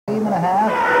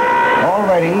half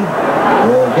already.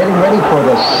 We're getting ready for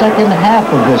the second half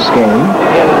of this game,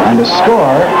 and the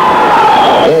score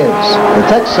is the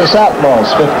Texas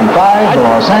Outlaws 55, the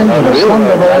Los Angeles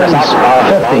Thunderbirds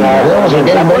 50. The girls are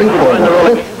getting ready for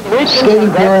the fifth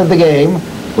skating period of the game,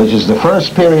 which is the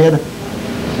first period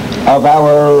of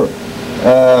our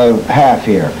half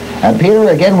here. And Peter,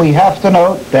 again, we have to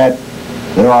note that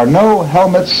there are no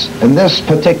helmets in this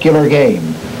particular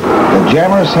game. The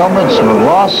Jammers' helmets were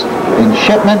lost in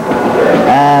shipment,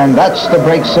 and that's the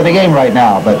breaks of the game right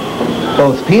now. But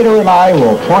both Peter and I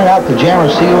will point out the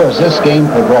Jammers to you as this game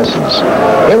progresses.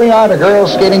 Here we are, the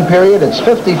girls' skating period. It's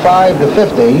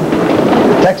 55-50.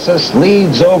 Texas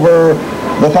leads over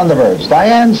the Thunderbirds.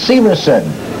 Diane Severson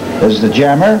is the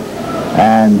Jammer,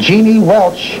 and Jeannie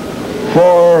Welch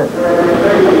for,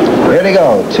 here they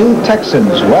go, two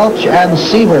Texans, Welch and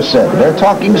Severson. They're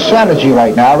talking strategy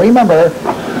right now. Remember,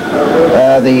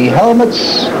 the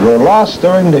helmets were lost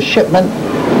during the shipment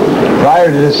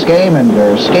prior to this game, and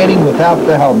they're skating without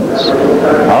the helmets.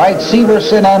 All right,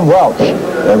 Severson and Welch.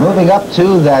 They're moving up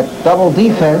to that double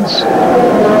defense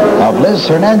of Liz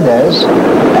Hernandez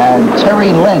and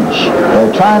Terry Lynch.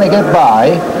 They're trying to get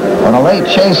by on a late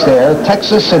chase there.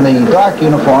 Texas in the dark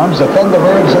uniforms, the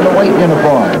Thunderbirds in the white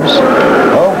uniforms.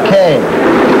 Okay.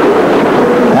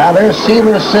 Now there's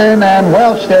Severson and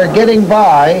Welch. They're getting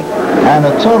by, and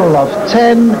a total of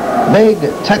 10 big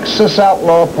Texas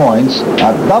Outlaw points,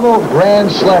 a double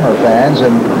Grand Slammer, fans.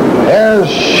 And there's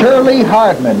Shirley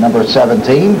Hardman, number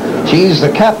 17. She's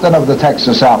the captain of the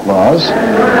Texas Outlaws.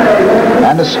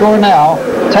 And the score now,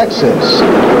 Texas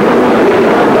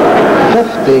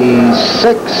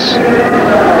 56.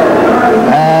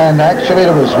 And actually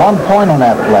there was 1 point on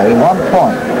that play, 1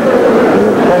 point. They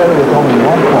were credited with only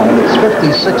 1 point. It's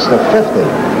 56-50.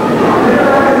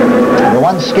 The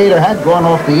one skater had gone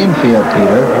off the infield,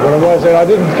 Peter. What it was, I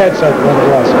didn't catch that what it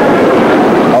was.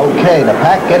 Okay, the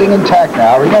pack getting intact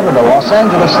now. Remember, the Los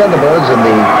Angeles Thunderbirds in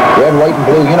the red, white, and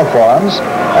blue uniforms,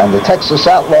 and the Texas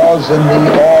Outlaws in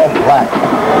the all black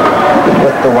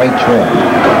with the white trim.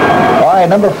 All right,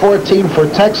 number 14 for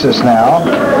Texas now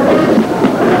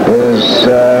is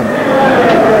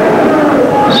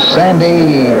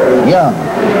Sandy Young.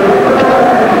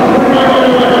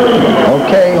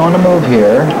 Okay, on the move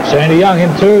here. Sandy Young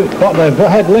into, they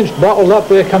had Lynch bottled up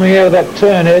there coming out of that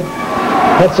turn, Ed.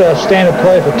 That's a standard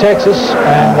play for Texas,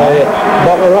 and they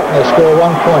bottle her up and they score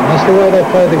 1 point. That's the way they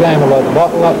play the game a lot.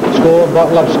 Bottle up, score,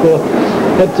 bottle up, score.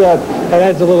 It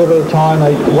adds a little bit of time.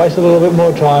 They waste a little bit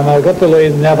more time. They got the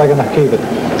lead, and now they're going to keep it.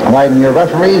 All right, and your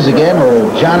referees again were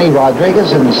Johnny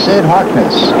Rodriguez and Sid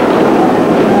Harkness.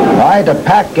 All right, the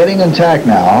pack getting intact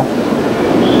now.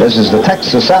 This is the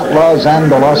Texas Outlaws and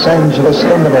the Los Angeles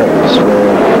Thunderbirds.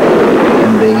 We're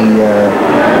in the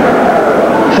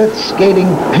fifth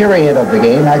skating period of the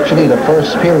game, actually the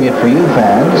first period for you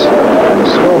fans. The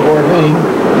scoreboard reading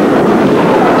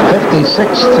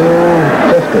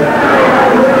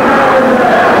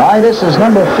 56-50. All right, this is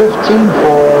number 15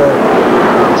 for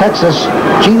Texas,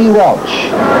 Jeannie Welch.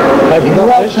 Jeannie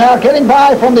Welch now getting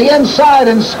by from the inside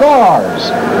and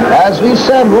scores. As we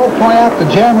said, we'll point out the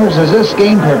Jammers as this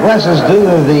game progresses due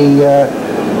to the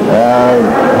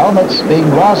helmets being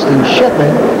lost in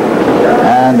shipment,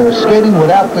 and they're skating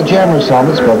without the Jammers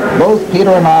helmets, but both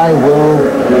Peter and I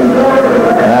will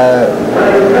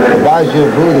advise you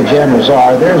of who the Jammers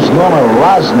are. There's Norma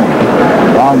Rosner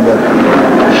along with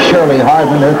Shirley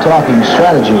Hardman. They're talking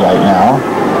strategy right now.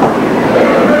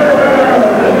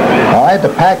 All right, the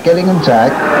pack getting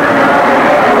intact,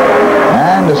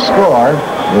 and the score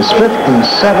is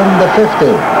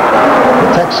 57-50. The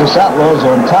Texas Outlaws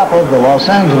on top of the Los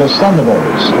Angeles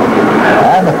Thunderbirds.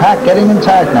 And the pack getting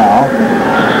intact now.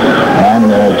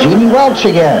 And Jeannie Welch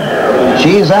again.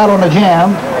 She's out on the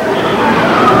jam.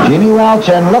 Jeannie Welch,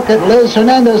 and look at Liz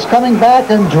Hernandez coming back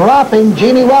and dropping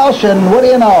Jeannie Welch, and what do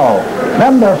you know?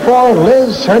 Number 4,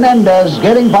 Liz Hernandez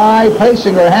getting by,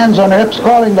 placing her hands on her hips,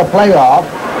 calling the play off.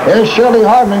 There's Shirley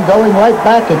Hardman going right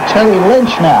back at Terry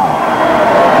Lynch now.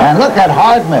 And look at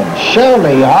Hardman.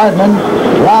 Shirley Hardman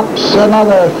drops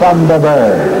another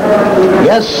Thunderbird.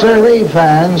 Yes, sirree,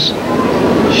 fans.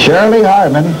 Shirley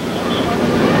Hardman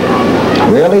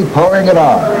really pouring it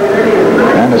on.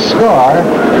 And the score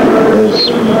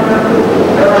is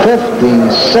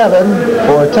 57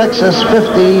 for Texas,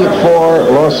 50 for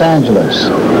Los Angeles.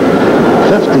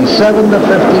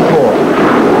 57-54.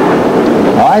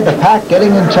 All right, the pack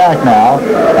getting intact now.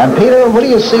 And Peter, what do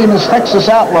you see in this Texas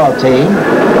Outlaw team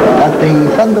that the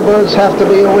Thunderbirds have to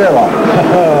be aware of?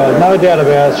 No doubt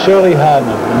about it. Shirley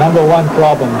Hardman, number one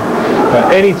problem. for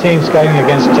any team skating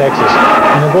against Texas.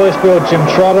 In the boys' field, Jim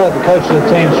Trotter, the coach of the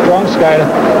team, strong skater,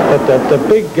 but the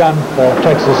big gun for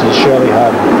Texas is Shirley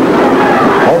Hardman.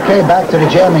 Okay, back to the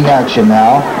jamming action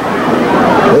now.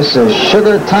 This is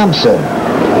Sugar Thompson,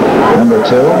 number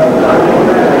 2,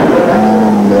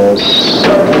 and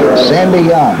Sandy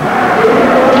Young.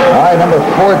 All right, number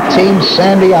 14,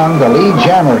 Sandy Young, the lead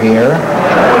jammer here,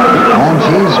 and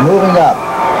she's moving up.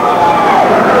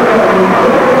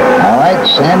 All right,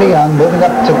 Sandy Young moving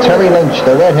up to Terry Lynch,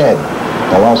 the redhead,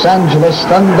 the Los Angeles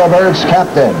Thunderbirds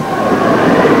captain.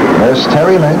 There's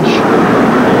Terry Lynch.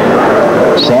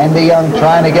 Sandy Young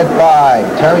trying to get by.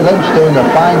 Terry Lynch doing a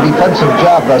fine defensive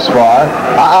job thus far.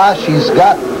 She's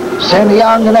got Sandy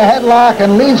Young in a headlock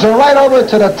and leads her right over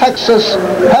to the Texas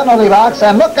penalty box.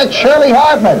 And look at Shirley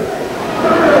Hardman.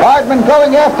 Hardman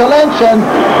going after Lynch, and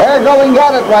they're going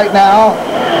at it right now.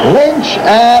 Lynch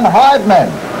and Hardman.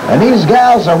 And these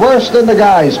gals are worse than the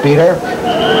guys, Peter.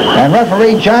 And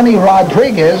referee Johnny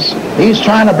Rodriguez, he's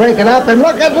trying to break it up, and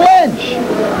look at Lynch.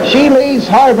 She leads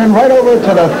Hardman right over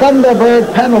to the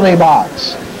Thunderbird penalty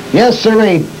box. Yes,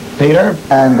 sirree, Peter.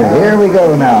 And here we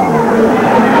go now.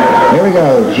 Here we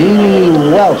go. Jeannie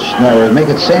Welch. Now we're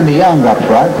making Sandy Young up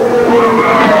front.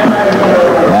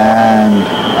 And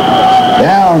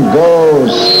down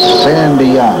goes Sandy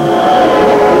Young.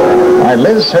 All right,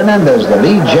 Liz Hernandez, the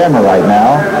lead jammer right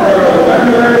now.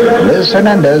 Liz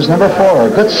Hernandez, number 4, a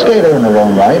good skater in her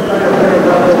own right.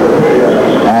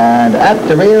 And at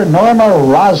the rear, Norma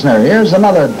Rosner. Here's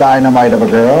another dynamite of a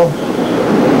girl.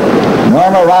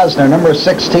 Norma Rosner, number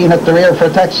 16 at the rear for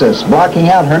Texas, blocking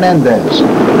out Hernandez.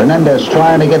 Hernandez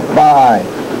trying to get by.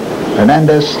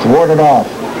 Hernandez thwarted off.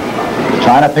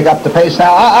 Trying to pick up the pace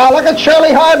now. Look at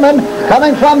Shirley Hardman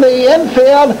coming from the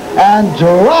infield and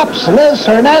drops Liz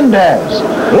Hernandez.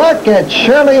 Look at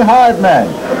Shirley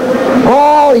Hardman.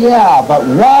 Oh, yeah, but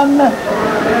one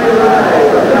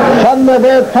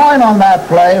Thunderbird point on that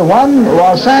play. One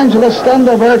Los Angeles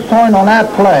Thunderbird point on that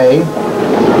play.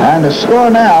 And the score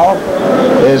now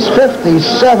is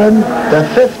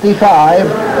 57-55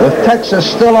 with Texas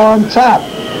still on top.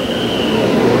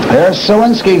 There's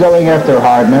Sawinski going after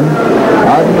Hardman.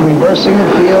 Hardman reversing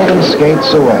the field and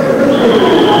skates away.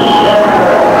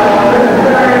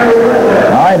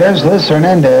 All right, there's Liz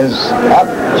Hernandez. Up.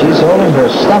 She's holding her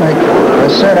stomach.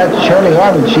 Yes, sir, that's Shirley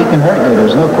Hardman. She can hurt you.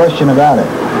 There's no question about it.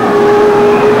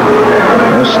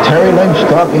 There's Terry Lynch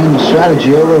talking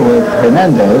strategy over with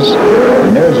Hernandez.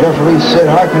 And there's referee Sid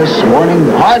Harkness warning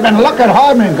Hardman. Look at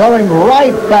Hardman going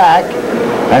right back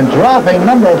and dropping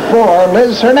number 4,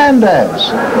 Liz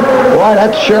Hernandez. Boy,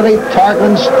 that's Shirley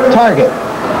Hardman's target.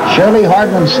 Shirley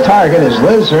Hardman's target is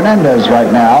Liz Hernandez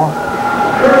right now.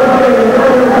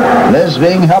 Liz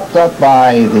being helped up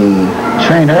by the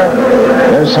trainer.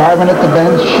 There's Hardman at the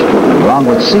bench, along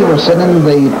with Severson in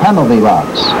the penalty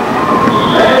box.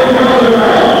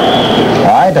 All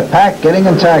right, the pack getting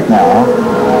intact now.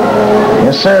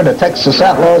 Yes, sir, the Texas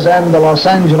Outlaws and the Los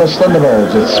Angeles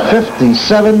Thunderbirds. It's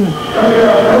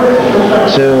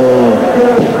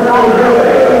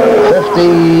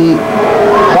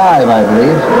 57-55, I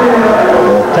believe.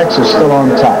 Texas still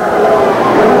on top.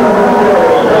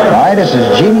 All right, this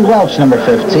is Jeannie Welch, number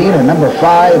 15, and number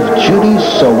 5, Judy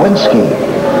Sawinski.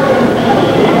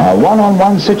 A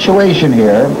one-on-one situation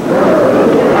here.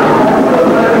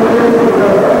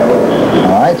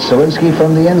 Sawinski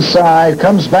from the inside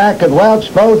comes back at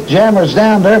Welch. Both jammers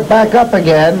down there, back up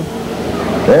again.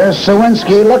 There's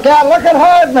Sawinski. Look out, look at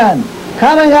Hardman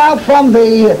coming out from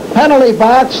the penalty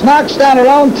box, knocks down her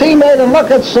own teammate, and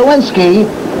look at Sawinski.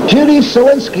 Judy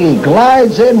Sawinski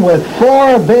glides in with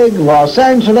 4 big Los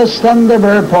Angeles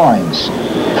Thunderbird points.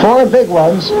 4 big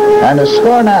ones, and the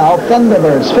score now,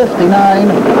 Thunderbirds 59,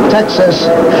 Texas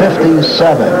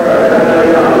 57.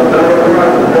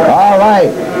 All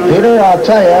right. Peter, I'll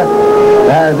tell you,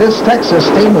 this Texas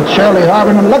team with Shirley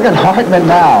Hardman, look at Hardman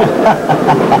now.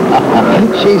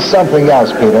 She's something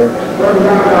else, Peter.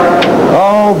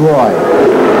 Oh, boy.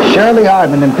 Shirley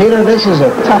Hardman. And, Peter, this is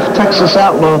a tough Texas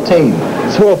Outlaw team.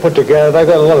 It's well put together. They've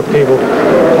got a lot of people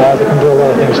that can do a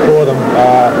lot of things for them.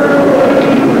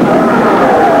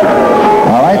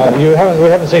 All right. We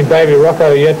haven't seen Baby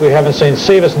Rocco yet. We haven't seen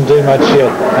Severson do much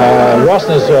yet.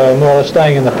 Rosner's more or less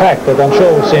staying in the pack, but I'm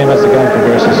sure we'll see him as the game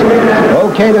progresses.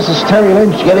 Okay, this is Terry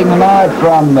Lynch getting the nod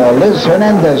from Liz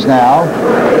Hernandez now.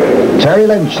 Terry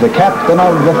Lynch, the captain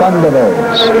of the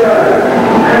Thunderbirds.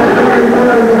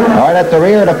 All right, at the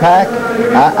rear of the pack,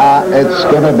 it's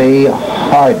going to be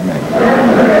Hardman.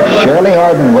 Shirley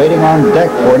Hardman waiting on deck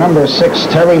for number 6,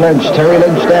 Terry Lynch. Terry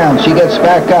Lynch down. She gets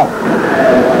back up.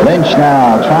 Lynch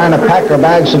now trying to pack her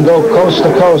bags and go coast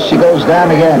to coast. She goes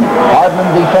down again.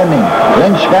 Hardman defending.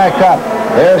 Lynch back up.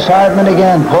 There's Hardman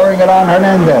again, pouring it on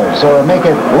Hernandez. Or make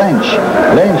it Lynch.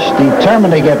 Lynch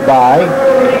determined to get by.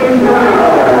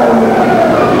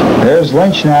 There's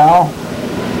Lynch now,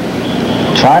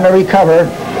 trying to recover.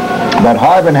 But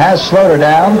Hardman has slowed her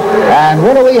down. And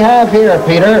what do we have here,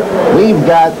 Peter? We've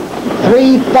got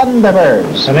 3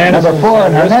 Thunderbirds. Number 4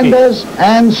 in Hernandez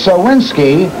and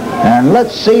Sawinski. And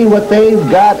let's see what they've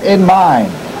got in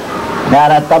mind. Now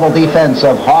that double defense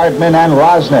of Hardman and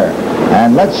Rosner.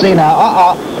 And let's see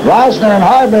now. Rosner and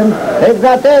Hardman, they've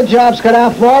got their jobs cut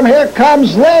out for them. Here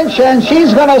comes Lynch, and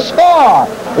she's going to score.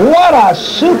 What a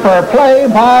super play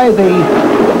by the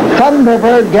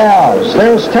Thunderbird gals.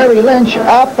 There's Terry Lynch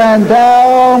up and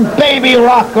down. Baby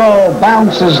Rocco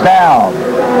bounces down.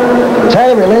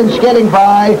 Terry Lynch getting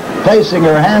by, placing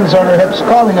her hands on her hips,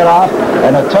 calling it off,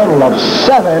 and a total of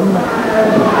 7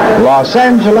 Los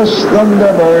Angeles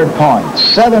Thunderbird points.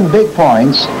 7 big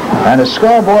points. And a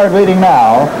scoreboard reading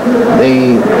now,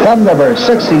 the Thunderbirds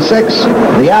 66,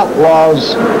 the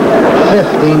Outlaws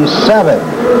 57.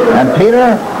 And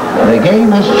Peter, the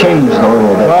game has changed a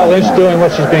little bit. Well, Lynch doing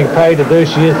what she's being paid to do.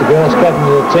 She is the girls' captain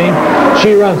of the team.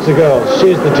 She runs the girls.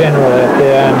 She's the general out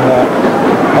there.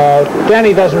 And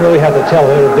Danny doesn't really have to tell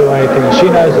her to do anything. She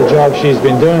knows the job. She's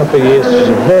been doing it for years. She's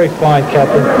a very fine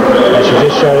captain. And she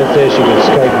just showed it there. She can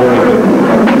skate very good.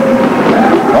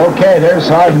 Okay, there's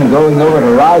Hardman going over to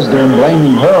Rosner and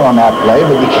blaming her on that play,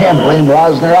 but you can't blame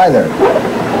Rosner either.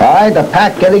 All right, the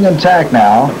pack getting intact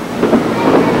now.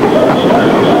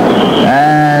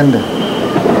 And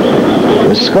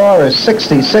the score is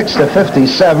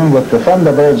 66-57 with the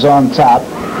Thunderbirds on top.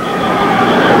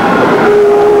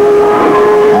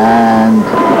 And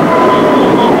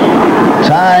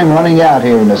time running out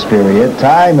here in this period.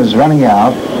 Time is running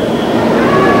out.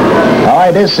 All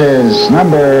right, this is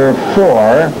number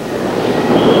 4,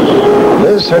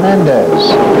 Liz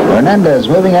Hernandez. Hernandez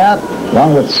moving out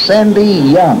along with Sandy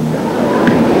Young.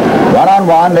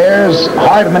 One-on-one, there's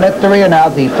Hardman at the rear now,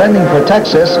 defending for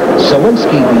Texas.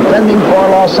 Sawinski defending for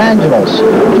Los Angeles.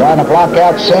 Trying to block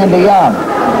out Sandy Young.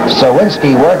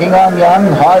 Sawinski working on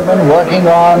Young. Hardman working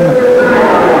on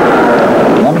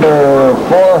number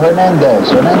 4, Hernandez.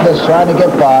 Hernandez trying to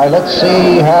get by. Let's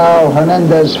see how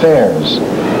Hernandez fares.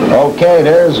 Okay,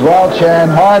 there's Welch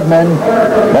and Hardman.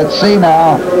 Let's see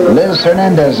now. Liz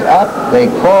Hernandez up. They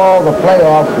call the play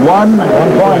off. 1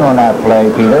 point on that play,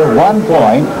 Peter. 1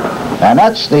 point. And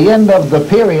that's the end of the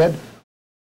period.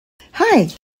 Hi,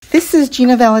 this is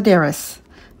Gina Valadares.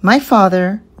 My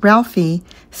father, Ralphie,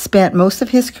 spent most of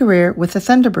his career with the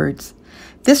Thunderbirds.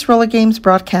 This Roller Games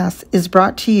broadcast is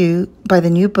brought to you by the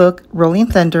new book, Rolling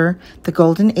Thunder, The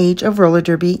Golden Age of Roller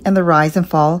Derby and the Rise and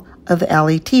Fall of the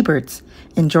Alley T-Birds.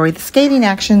 Enjoy the skating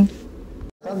action.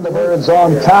 Thunderbirds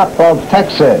on top of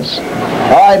Texas.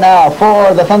 All right, now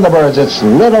for the Thunderbirds, it's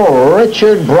Little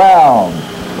Richard Brown,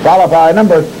 followed by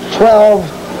number 12,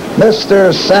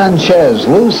 Mr. Sanchez,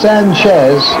 Lou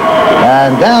Sanchez,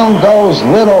 and down goes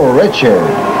Little Richard.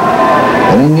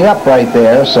 Getting the up right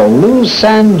there, so Lou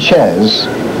Sanchez.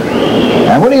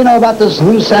 And what do you know about this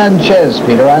Lou Sanchez,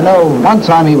 Peter? I know one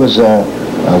time he was a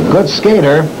good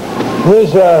skater.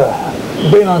 Lou's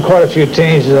been on quite a few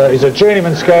teams. He's a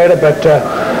journeyman skater, but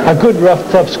a good rough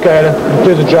top skater. He'll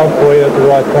do the job for you at the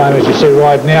right time, as you see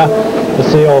right now.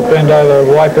 It's the old bend over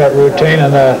wipeout routine,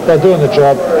 and they're doing the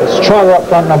job. It's Trotter up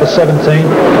front, number 17.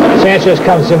 Sanchez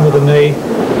comes in with a knee.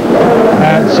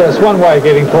 And so it's one way of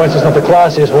getting points. It's not the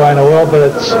classiest way in the world, but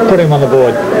it's putting him on the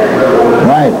board.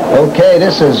 Right. Okay,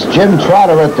 this is Jim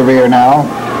Trotter at the rear now.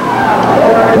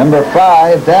 Number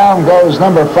 5, down goes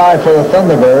number 5 for the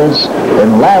Thunderbirds,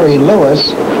 and Larry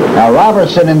Lewis. Now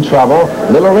Robertson in trouble,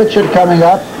 Little Richard coming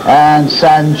up, and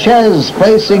Sanchez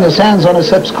placing his hands on his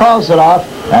hips, calls it off,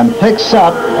 and picks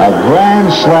up a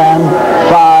grand slam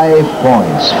 5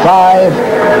 points. 5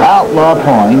 outlaw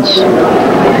points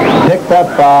picked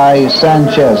up by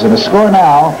Sanchez. And the score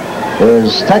now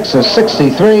is Texas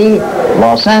 63,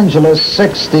 Los Angeles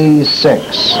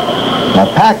 66. Now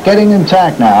pack getting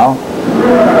intact now.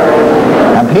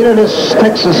 And Peter, this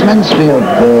Texas men's field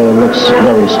looks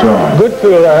very strong. Good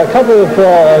field. A couple of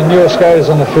newer skaters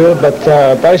on the field, but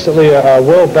basically a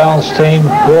well-balanced team,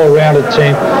 well-rounded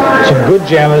team. Some good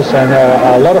jammers and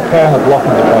a lot of power in the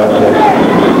blocking department.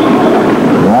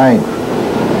 Right.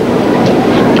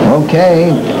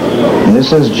 Okay.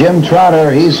 This is Jim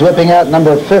Trotter. He's whipping out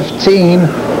number 15,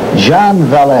 John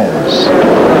Velez.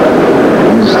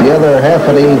 He's the other half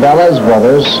of the Velez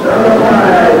brothers.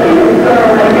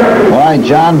 All right,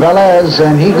 John Velez,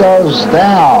 and he goes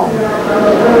down.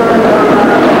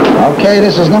 Okay,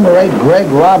 this is number 8, Greg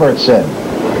Robertson.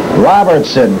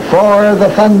 Robertson for the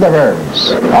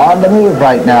Thunderbirds. On the move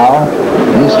right now.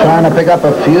 He's trying to pick up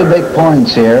a few big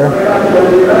points here.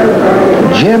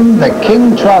 Jim the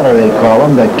King Trotter, they call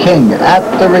him, the King, at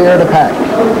the rear of the pack.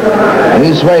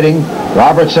 He's waiting.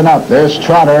 Robertson up. There's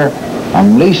Trotter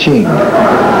unleashing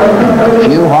a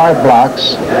few hard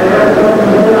blocks.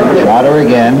 Trotter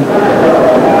again.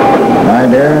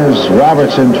 And there's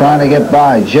Robertson trying to get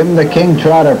by. Jim the King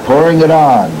Trotter pouring it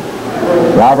on.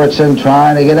 Robertson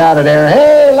trying to get out of there.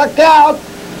 Hey, look out!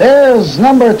 There's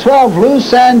number 12, Lou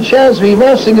Sanchez,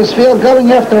 reversing his field,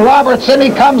 going after Robertson. He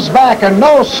comes back, and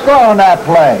no score on that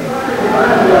play.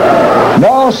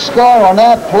 No score on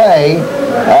that play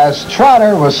as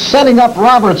Trotter was setting up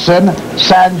Robertson.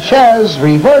 Sanchez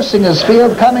reversing his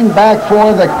field, coming back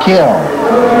for the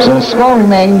kill. So the score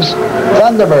remains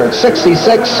Thunderbirds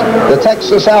 66, the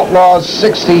Texas Outlaws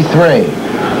 63.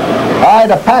 All right,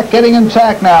 the pack getting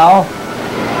intact now.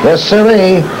 The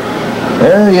Surrey.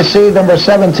 There you see number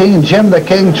 17, Jim the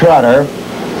King Trotter.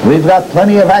 We've got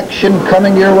plenty of action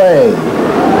coming your way.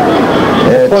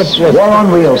 It's war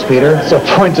on wheels, Peter. It's a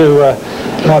point to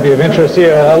might be of interest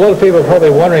here. A lot of people are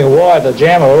probably wondering why the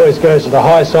jammer always goes to the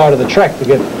high side of the track to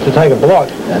take a block.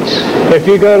 If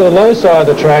you go to the low side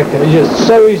of the track, it's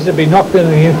so easy to be knocked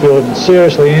into the infield and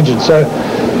seriously injured. So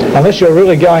unless you're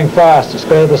really going fast, it's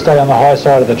better to stay on the high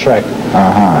side of the track.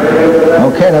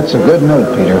 Okay, that's a good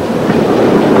note, Peter.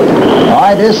 All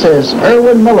right, this is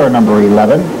Erwin Miller, number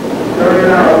 11.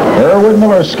 Erwin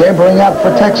Miller scampering out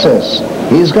for Texas.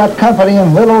 He's got company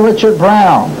in Little Richard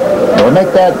Brown. We'll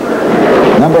make that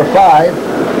number 5.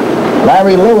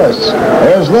 Larry Lewis.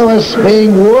 There's Lewis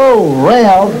being,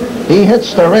 railed. He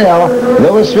hits the rail.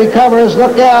 Lewis recovers.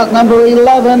 Look out, number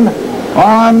 11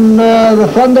 on the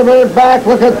Thunderbird back.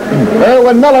 Look at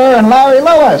Erwin Miller and Larry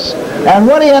Lewis. And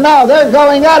what do you know? They're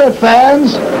going at it,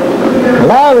 fans.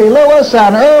 Larry Lewis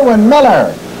and Erwin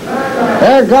Miller.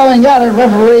 They're going at it.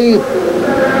 Referee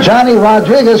Johnny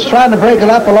Rodriguez trying to break it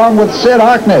up along with Sid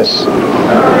Harkness.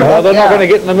 Well, they're not going to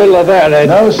get in the middle of that, Ed.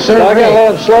 No, sir. They're going to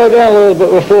let them slow down a little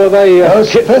bit before they...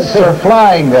 Those fists are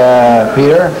flying,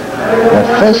 Peter. The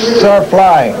fists are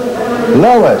flying.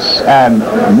 Lewis and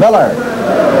Miller.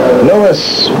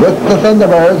 Lewis with the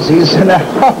Thunderbirds. He's in a...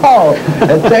 Oh,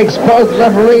 it takes both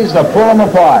referees to pull them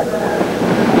apart.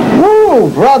 Woo,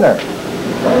 brother.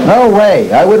 No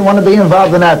way. I wouldn't want to be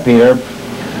involved in that, Peter.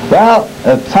 Well,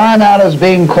 a timeout is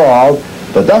being called,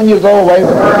 but don't you go away.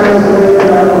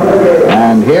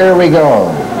 And here we go.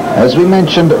 As we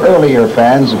mentioned earlier,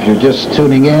 fans, if you're just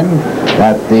tuning in,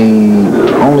 that the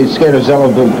only skaters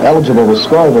eligible to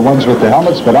score are the ones with the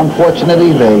helmets, but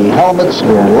unfortunately the helmets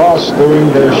were lost during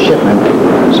their shipment,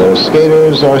 so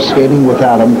skaters are skating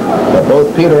without them. But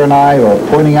both Peter and I are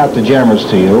pointing out the jammers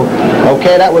to you.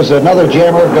 Okay, that was another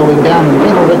jammer going down in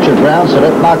Little Richard Brown, so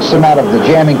that knocks him out of the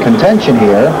jamming contention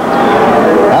here.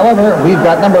 However, we've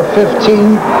got number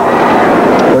 15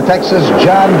 for Texas,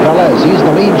 John Velez. He's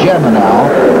the lead jammer now,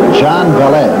 John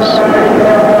Velez.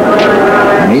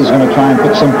 And he's going to try and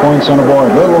put some points on the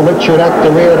board. Little Richard at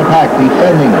the rear of the pack,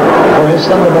 defending for his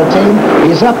Thunderbird team.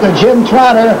 He's up to Jim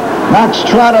Trotter, knocks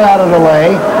Trotter out of the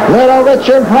way. Little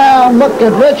Richard Brown, look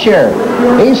at Richard.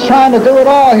 He's trying to do it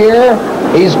all here.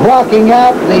 He's blocking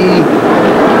out the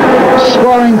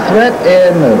scoring threat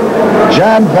in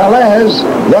John Velez.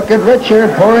 Look at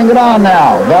Richard pouring it on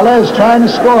now. Velez trying to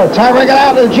score, tiring it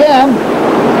out to Jim.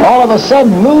 All of a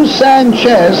sudden, Lou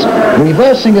Sanchez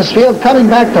reversing his field, coming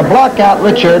back to block out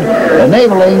Richard,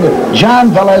 enabling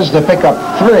John Velez to pick up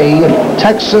 3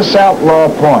 Texas Outlaw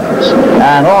points.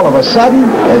 And all of a sudden,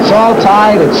 it's all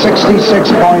tied at 66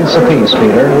 points apiece,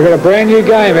 Peter. We've got a brand new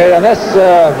game, Ed, and that's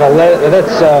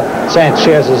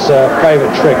Sanchez's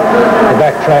favorite trick, the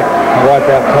backtrack, the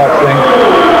wipeout type thing.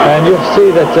 And you'll see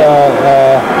that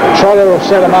Trotter will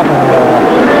set him up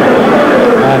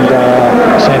and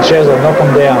Sanchez will knock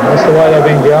them down. That's the way they've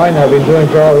been going. They've been doing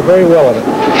very well at it.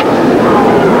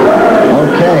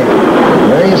 Okay,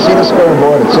 there you see the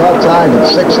scoreboard. It's all tied at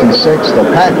 66. The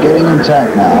pack getting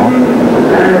intact now.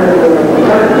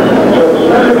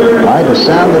 By the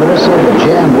sound of the whistle, the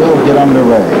jam will get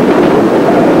underway.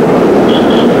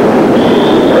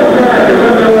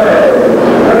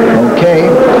 Okay.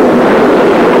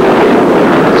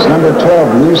 It's number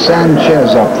 12, Lou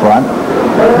Sanchez up front.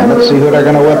 And let's see who they're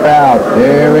going to whip out.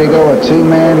 There we go, a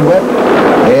 2-man whip.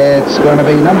 It's going to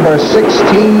be number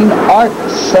 16, Art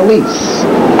Solis.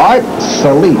 Art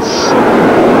Solis.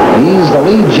 He's the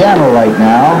lead jammer right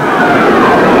now.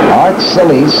 Art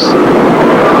Solis.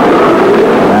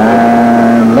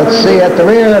 And let's see at the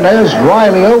rear, there's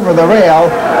Riley over the rail.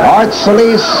 Art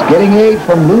Solis getting aid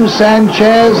from Lou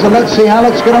Sanchez, and let's see how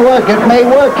it's going to work. It may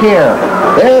work here.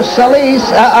 There's Solis,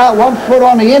 1 foot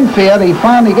on the infield. He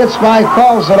finally gets by,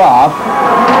 calls it off.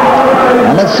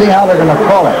 And let's see how they're going to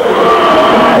call it.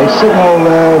 They signal...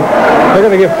 they're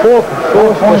going to give four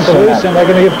points to Solis, and they're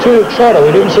going to give 2 to Trotter.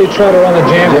 We didn't see Trotter on the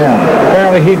jam.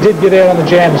 Apparently he did get out on the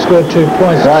jam and scored 2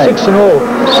 points. Right. 6 in all.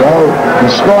 So the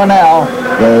score now,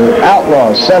 the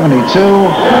Outlaws 72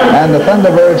 and the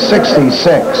Thunderbirds 66.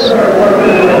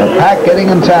 The pack getting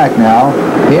intact now.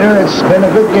 Peter, it's been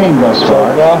a good game thus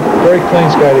far. Very clean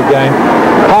skated game.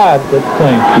 Hard, but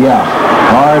clean. Yeah,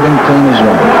 hard and clean as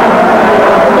well.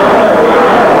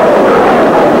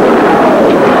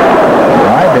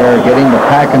 All right, they're getting the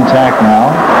pack intact now.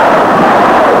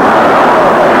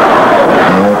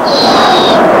 It's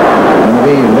going to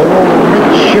be little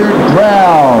Richard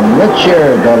Brown.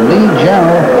 Richard, the lead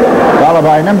jammer, followed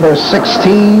by number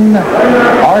 16,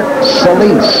 Art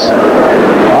Solis.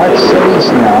 Art Solis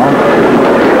now.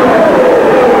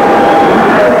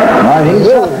 Right, he's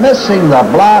not missing the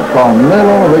block on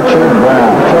little Richard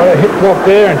Brown. Tried a hip block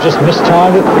there and just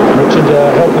mistimed it. Richard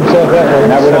helped himself out.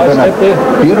 That would have been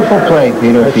a beautiful play,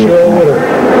 Peter. It sure would have.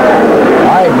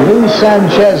 All right, Lou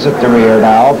Sanchez at the rear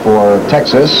now for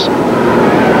Texas.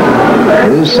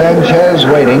 Lou Sanchez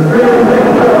waiting.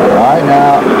 All right,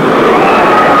 now.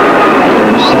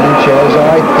 Sanchez, all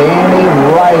right, Danny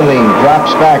Riley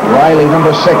drops back. Riley,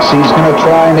 number 6. He's going to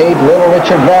try and aid little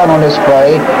Richard Brown on this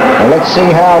play. And let's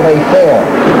see how they fare.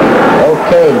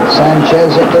 Okay,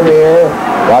 Sanchez at the rear.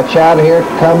 Watch out, here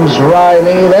comes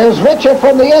Riley. There's Richard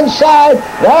from the inside.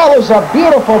 That was a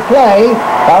beautiful play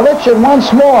by Richard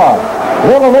once more.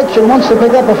 Little Richard wants to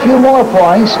pick up a few more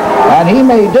points, and he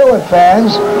may do it,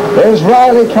 fans. There's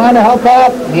Riley trying to help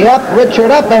out. Yep,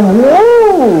 Richard up, and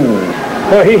woo!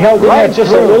 Well, he held right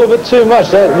just a little bit too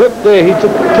much. That whip there, he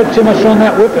took too much on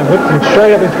that whip and whipped him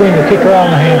straight up between the kicker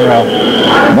and the handrail.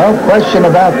 No question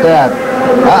about that.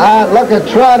 Look at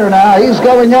Trotter now. He's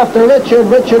going after Richard.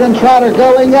 Richard and Trotter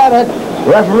going at it.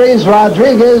 Referees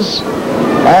Rodriguez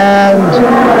and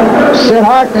Sid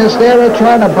Harkness, they're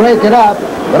trying to break it up.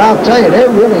 But I'll tell you, they're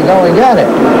really going at it.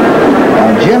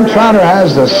 Jim Trotter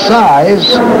has the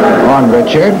size on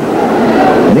Richard.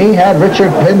 And he had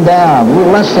Richard pinned down. A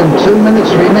little less than 2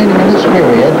 minutes remaining in this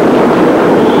period.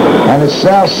 And it's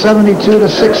now 72 to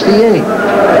 68.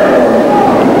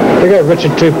 They got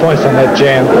Richard 2 points on that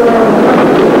jam. 2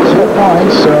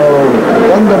 points, so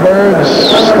Thunderbirds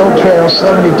still trail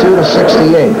 72 to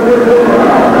 68.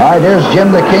 All right, there's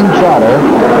Jim the King Trotter.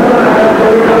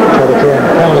 Trotter throwing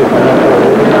a penalty for that.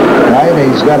 Right,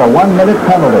 he's got a 1 minute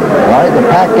penalty. All right, the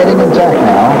pack getting intact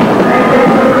now.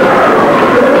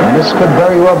 And this could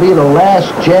very well be the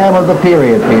last jam of the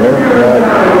period, Peter.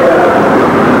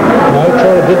 No,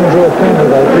 Trotter didn't draw a penalty.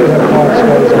 They do have 5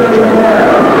 spots on the jam.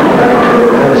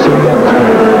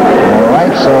 All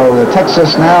right, so the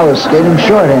Texas now is skating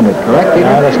short-handed, correct, Peter?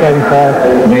 No, they're skating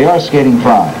 5. They are skating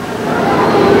 5.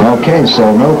 Okay,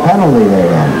 so no penalty there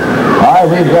then. All right,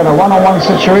 we've got a one-on-one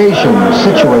situation,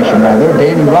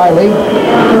 Danny Riley,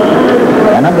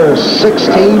 and number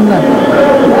 16,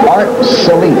 Art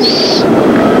Solis.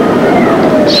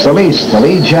 Solis, the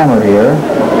lead jammer here.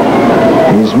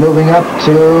 He's moving up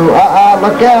to,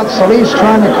 look out, Solis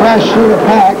trying to crash through the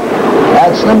pack.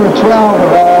 That's number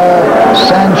 12,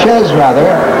 Sanchez, rather.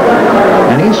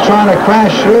 And he's trying to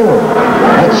crash through.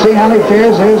 Let's see how he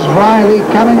fares. There's Riley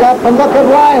coming up, and look at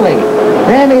Riley.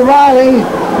 Danny Riley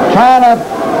trying to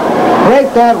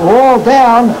break that wall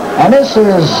down. And this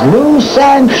is Lou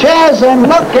Sanchez, and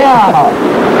look out.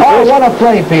 Oh, what a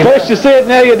play, Peter. First you see it,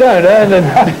 now you don't. And then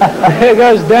there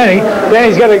goes Danny.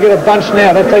 Danny's got to get a bunch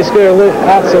now. That takes care of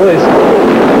Art Solis.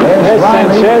 There's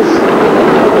Sanchez.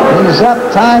 He's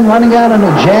up, time running out on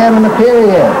the jam in the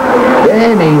period.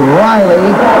 Danny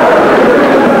Riley,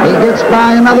 he gets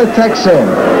by another Texan.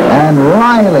 And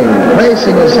Riley,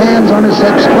 placing his hands on his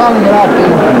hips, calling it out,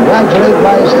 being congratulated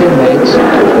by his teammates.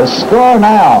 The score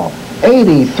now,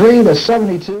 83 to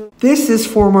 72. This is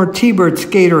former T-Bird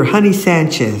skater Honey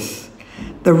Sanchez.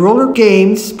 The Roller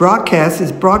Games broadcast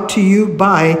is brought to you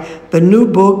by the new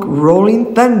book,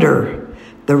 Rolling Thunder,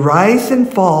 The Rise and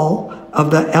Fall of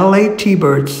the LA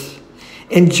T-Birds.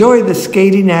 Enjoy the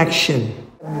skating action.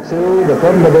 The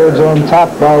Thunderbirds on top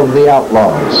of the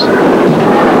Outlaws.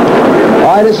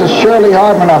 All right, this is Shirley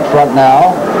Hartman up front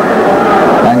now,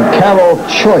 and Carol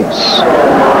Choice.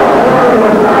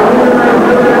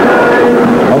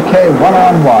 Okay,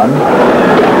 one-on-one.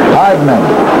 Hardman,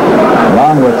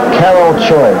 along with Carol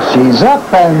Choice. She's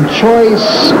up, and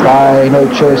Choice, by no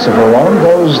choice of her own,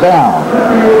 goes down.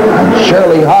 And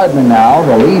Shirley Hardman now,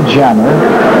 the lead jammer.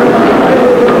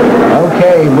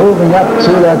 Okay, moving up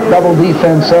to that double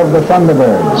defense of the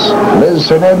Thunderbirds. Liz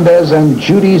Hernandez and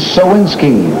Judy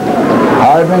Sowinski.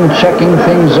 Hardman checking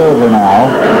things over now.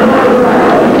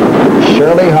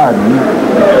 Shirley Hardman.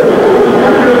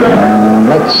 And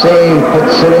let's see,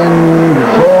 puts it in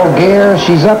full gear.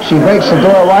 She's up, she breaks the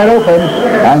door wide open.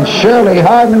 And Shirley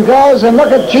Hardman goes, and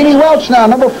look at Jeannie Welch now,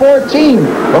 number 14.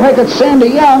 We'll make it Sandy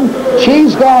Young.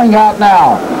 She's going out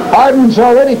now. Hardman's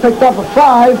already picked up a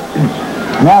 5.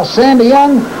 Now Sandy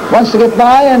Young wants to get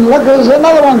by, and look, there's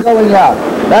another one going out.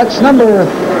 That's number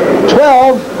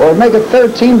 12, or make it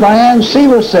 13, Diane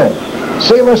Severson.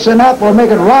 Severson up, we'll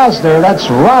make it Rosner. That's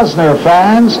Rosner,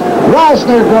 fans.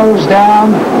 Rosner goes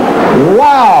down.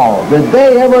 Wow, did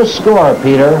they ever score,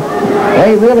 Peter?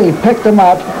 They really picked them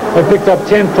up. They picked up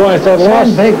 10 points.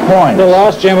 10 big points. The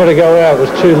last jammer to go out was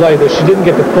too late. She didn't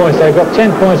get the points. They got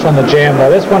 10 points on the jam,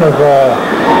 though. That's one of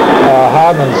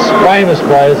Hardman's famous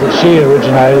players that she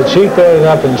originated. She throws it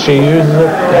up and she uses it,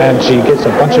 and she gets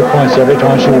a bunch of points every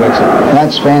time she works it.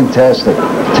 That's fantastic.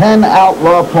 10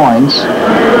 outlaw points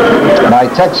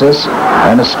by Texas,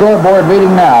 and the scoreboard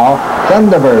reading now,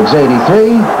 Thunderbirds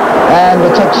 83 and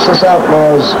the Texas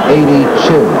Outlaws 82.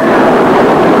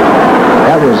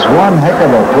 That was one heck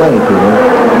of a play,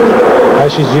 Peter.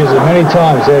 She's used it many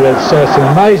times there. It's an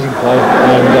amazing play,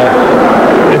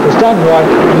 and if it's done right,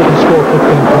 you can score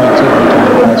 15 points every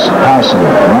time. That's possible,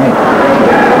 right?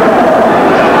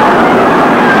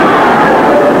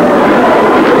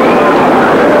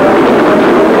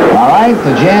 All right,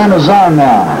 the jam is on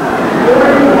now.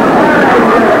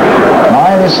 All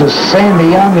right, this is Sandy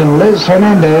Young and Liz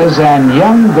Hernandez, and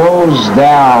Young goes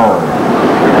down.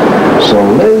 So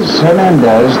Liz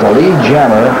Hernandez, the lead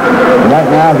jammer, right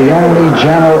now the only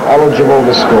jammer eligible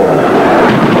to score.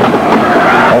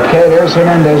 Okay, there's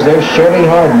Hernandez. There's Shirley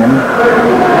Hardman.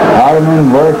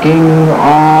 Hardman working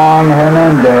on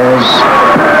Hernandez.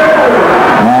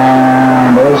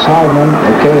 And there's Hardman.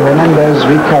 Okay, Hernandez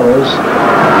recovers.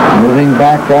 Moving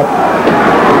back up.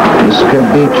 This could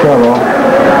be trouble.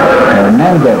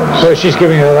 Hernandez. So she's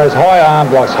giving her those high arm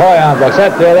blocks.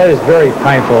 That is very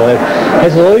painful.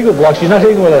 It's a legal block. She's not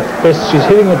hitting with a fist. She's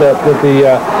hitting with the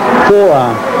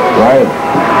forearm. Right.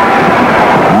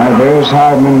 There's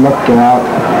Hardman looking out.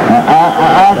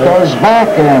 Out goes back,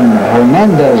 and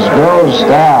Hernandez goes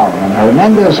down. And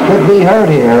Hernandez could be hurt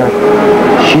here.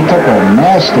 She took a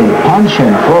nasty punch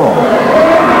in full.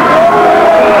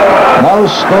 No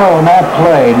score on that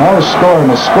play. No score. And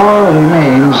the score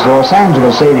remains Los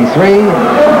Angeles 83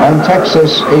 and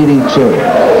Texas 82.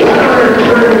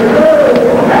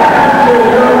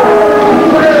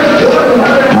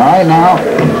 All right, now,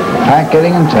 Pat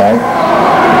getting in tag.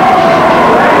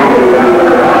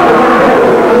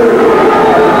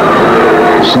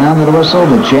 Sound of the whistle,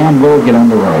 the jam will get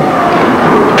underway.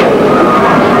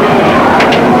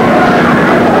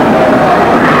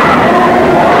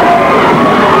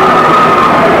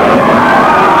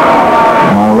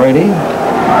 Alrighty.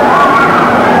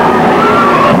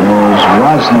 There's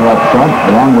Rosner up front,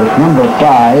 along with number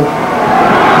 5.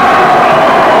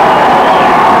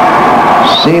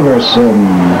 Severson.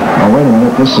 Oh, wait a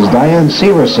minute. This is Diane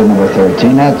Severson, number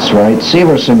 13. That's right.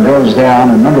 Severson goes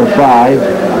down, and number 5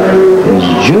 is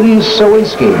Judy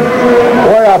Sowinski.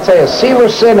 Boy, I'll tell you,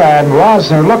 Severson and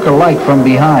Rosner look alike from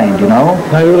behind, you know?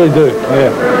 They really do, yeah.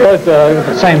 Both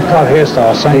the same cut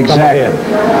hairstyle, same exactly. Color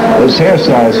hair. Those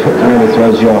hairstyles really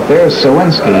throws you off. There's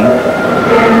Sowinski.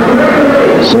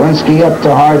 Sowinski up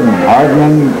to Hardman.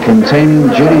 Hardman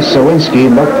containing Judy Sowinski.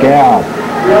 Look out.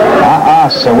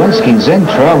 Sowinski's in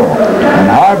trouble. And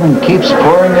Hardman keeps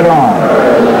pouring it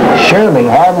on. Surely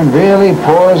Hardman really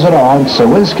pours it on.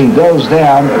 Sowinski goes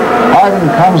down. Hardman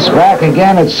comes back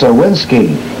again at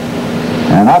Sowinski.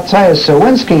 And I'll tell you,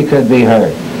 Sowinski could be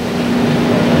hurt.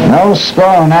 No score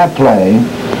on that play.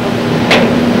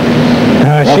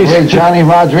 Referee Johnny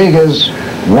Rodriguez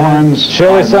warns.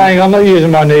 Shirley's saying, I'm not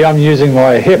using my knee, I'm using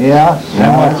my hip. Yeah.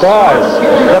 And my thighs.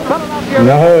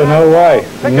 No way.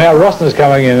 And now Rosner's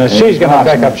coming in, and she's going to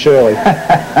back up Shirley.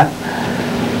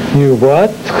 You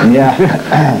what? Yeah.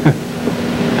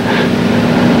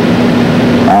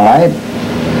 All right.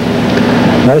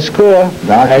 No score.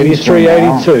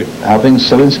 83-82. Helping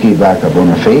Sowinski back up on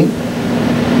her feet.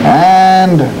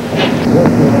 And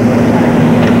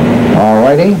all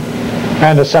righty.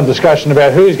 And there's some discussion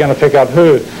about who's going to pick up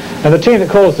who. And the team that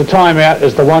calls the timeout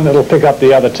is the one that will pick up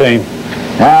the other team.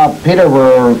 Now, Peter,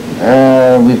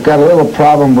 we've got a little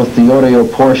problem with the audio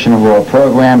portion of our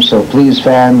program, so please,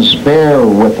 fans, bear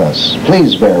with us.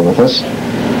 Please bear with us.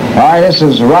 All right, this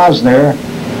is Rosner,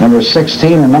 number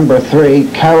 16, and number 3,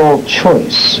 Carol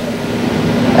Choice.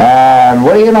 And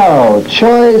what do you know?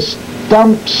 Choice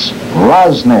dumps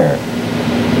Rosner.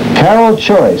 Carol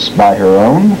Choice by her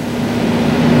own.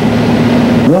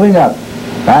 Moving up.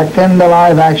 Back in the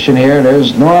live action here,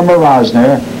 there's Norma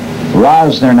Rosner.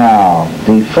 Rosner now.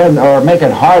 Defend, or make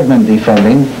it Hardman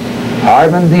defending.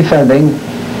 Hardman defending.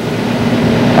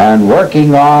 And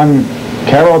working on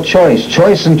Carol Choice.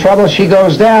 Choice in trouble. She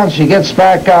goes down. She gets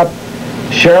back up.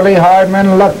 Shirley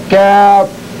Hardman, look out.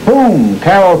 Boom.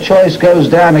 Carol Choice goes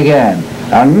down again.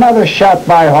 Another shot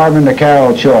by Hardman to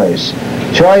Carol Choice.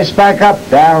 Choice back up.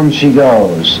 Down she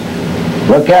goes.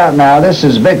 Look out now. This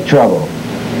is big trouble.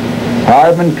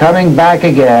 Hardman coming back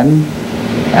again.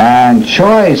 And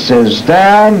Choice is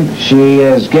down. She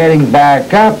is getting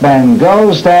back up and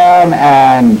goes down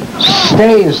and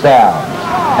stays down.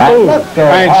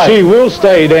 And she will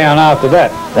stay down after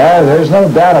that. There's no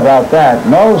doubt about that.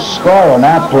 No score on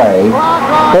that play.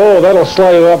 Oh, that'll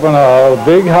slow you up in a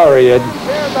big hurry, Ed.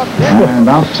 And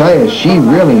I'll tell you, she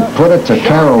really put it to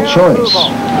Carol Choice.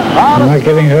 I'm not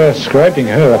getting her, scraping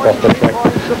her up off the track.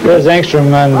 There's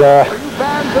Angstrom, and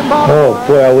oh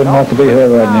boy, I wouldn't want to be her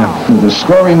right now. The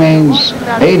score remains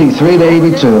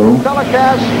 83-82.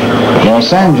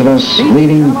 Los Angeles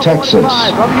leading Texas.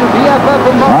 All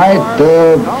right,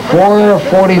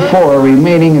 4:44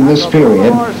 remaining in this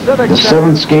period, the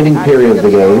 7th skating period of the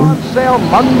game.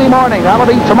 Monday morning, that'll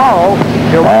be tomorrow.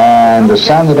 And the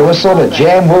sound of the whistle, the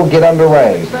jam will get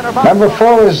underway. Number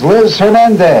 4 is Liz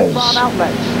Hernandez.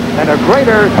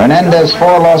 Hernandez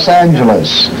for Los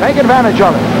Angeles. Take advantage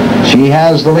of it. She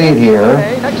has the lead here.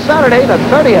 Next Saturday, the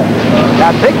 30th.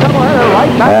 That big doubleheader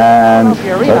right back. And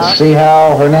let's see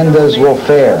how Hernandez will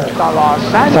fare.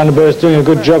 Thunderbirds doing a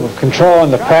good job of controlling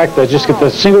the pack. They just get the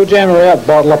single jammer out,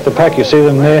 bottle up the pack. You see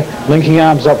them there, linking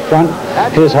arms up front.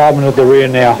 Here's Hardman at the rear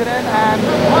now.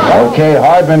 Okay,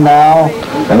 Hardman now.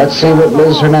 And let's see what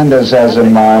Liz Hernandez has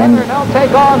in mind. They'll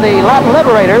take on the Latin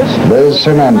Liberators. Liz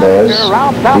Hernandez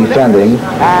defending,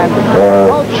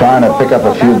 trying to pick up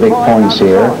a few big points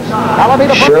here.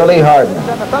 Shirley Hardman.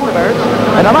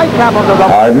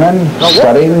 Hardman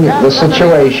studying the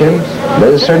situation.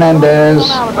 Liz Hernandez,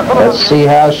 let's see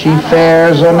how she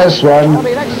fares on this one.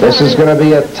 This is going to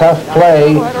be a tough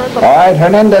play. All right,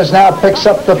 Hernandez now picks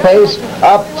up the pace.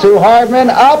 Up to Hardman,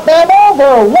 up and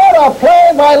over. What a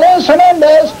play by Liz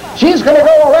Hernandez. She's going to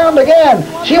go around again.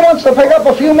 She wants to pick up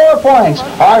a few more points.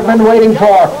 Hardman waiting for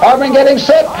her. Hardman getting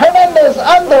set. Hernandez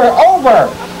under, over.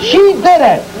 She did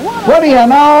it. What do you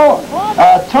know?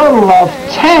 A total of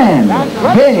 10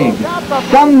 big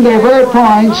Thunderbird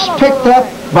points picked up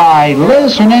by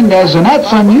Liz Hernandez, and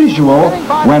that's unusual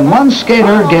when one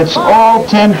skater gets all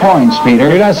 10 points, Peter.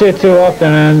 You don't see it too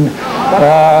often, and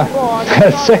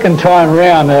second time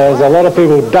round, there's a lot of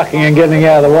people ducking and getting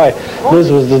out of the way. There's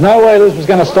no way Liz was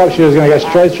going to stop. She was going to go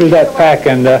straight through that pack,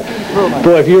 and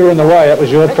boy, if you were in the way, that was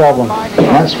your problem.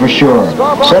 That's for sure.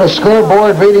 So the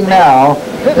scoreboard reading now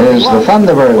is the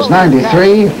Thunderbirds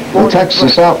 93, the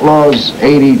Texas Outlaws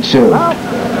 82.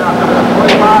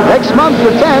 Next month, the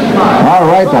 10th. All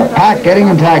right, the pack getting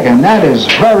attacked, and that is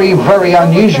very, very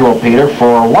unusual, Peter,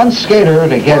 for one skater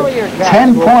to get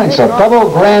 10 points, a double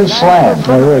grand slam.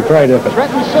 A really great effort.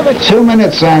 2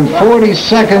 minutes and 40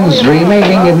 seconds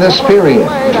remaining in this period.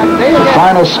 The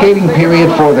final skating period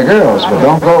for the girls, but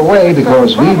don't go away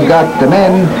because we've got the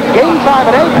men,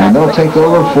 and they'll take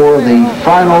over for the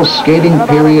final skating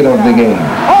period of the game.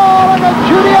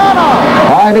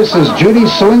 Hi, this is Judy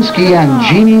Sawinski and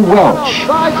Jeannie Welch.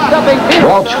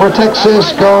 Welch for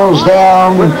Texas goes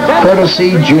down,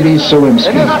 courtesy Judy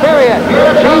Sawinski. All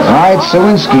right,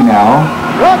 Sawinski now.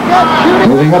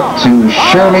 Moving up to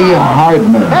Shirley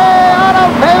Hardman.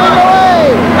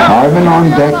 Hardman on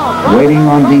deck, waiting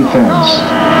on defense.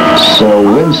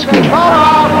 Sawinski.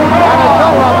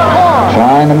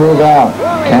 Trying to move out.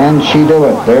 Can she do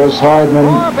it? There's Hardman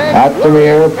at the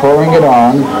rear, pouring it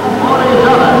on.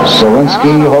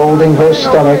 Sawinski holding her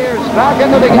stomach.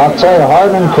 And I'll tell you,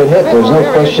 Hardman could hit. There's no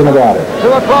question about it.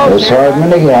 There's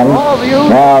Hardman again.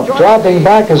 Now, dropping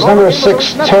back is number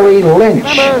 6, Terry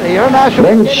Lynch.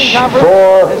 Lynch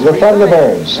for the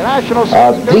Thunderbirds.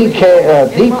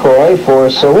 Decoy for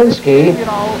Sawinski.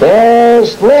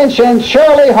 There's Lynch and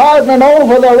Shirley Hardman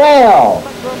over the rail.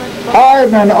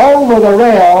 Hardman over the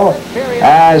rail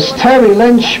as Terry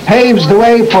Lynch paves the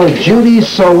way for Judy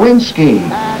Sawinski.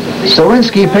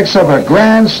 Sawinski picks up a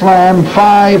grand slam,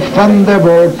 5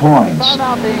 Thunderbird points.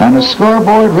 And the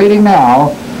scoreboard reading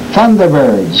now,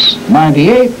 Thunderbirds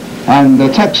 98 and the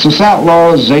Texas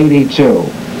Outlaws 82.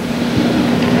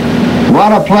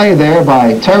 What a play there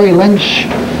by Terry Lynch,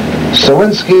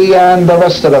 Sawinski, and the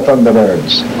rest of the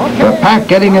Thunderbirds. The pack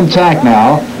getting intact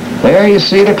now. There you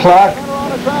see the clock.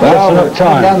 Well, we're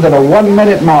coming down to the 1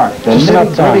 minute mark. The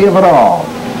nitty-gritty of it all.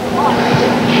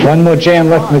 One more jam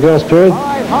left in the girls' period.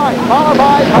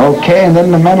 Okay, and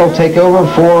then the men will take over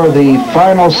for the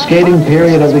final skating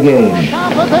period of the game.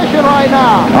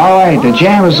 All right, the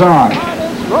jam is on.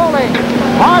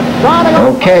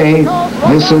 Okay,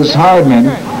 this is Hardman.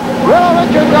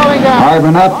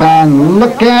 Hardman up, and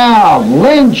look out!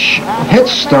 Lynch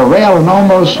hits the rail and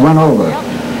almost went over.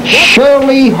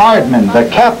 Shirley Hardman, the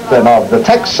captain of the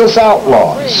Texas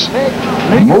Outlaws,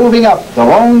 moving up, the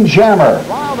lone jammer,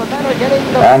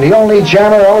 and the only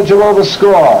jammer eligible to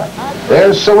score.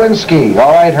 There's Sawinski.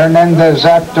 All right, Hernandez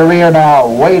at the rear now,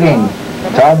 waiting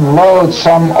to unload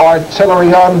some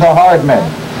artillery onto Hardman.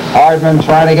 Hardman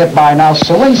trying to get by. Now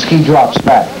Sawinski drops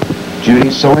back. Judy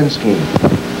Sawinski.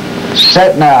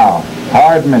 Set now.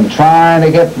 Hardman trying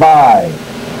to get by.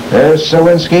 There's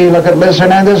Sawinski. Look at Liz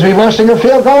Hernandez reversing her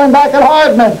field, going back at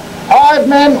Hardman.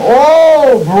 Hardman,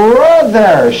 oh,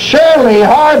 brother. Shirley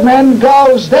Hardman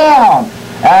goes down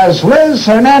as Liz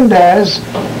Hernandez,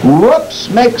 whoops,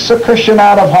 makes a cushion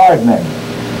out of Hardman.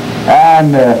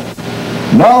 And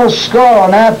no score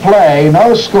on that play,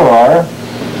 no score.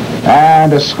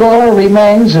 And the score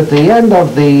remains at the end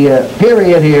of the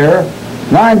period here,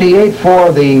 98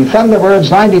 for the Thunderbirds,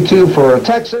 92 for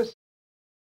Texas.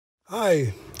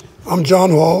 Hi, I'm John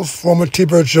Hall, former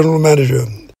T-Birds General Manager.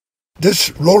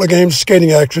 This roller game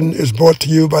skating action is brought to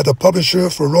you by the publisher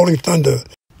for Rolling Thunder,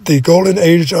 the golden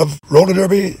age of roller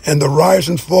derby and the rise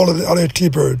and fall of the other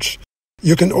T-Birds.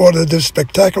 You can order this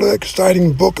spectacular,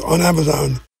 exciting book on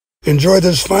Amazon. Enjoy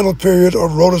this final period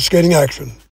of roller skating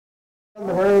action.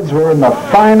 Thunderbirds were in the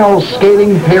final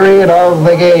skating period of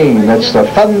the game. It's the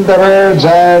Thunderbirds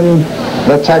and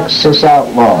the Texas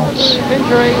Outlaws.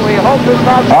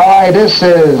 All right, this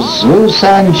is Lou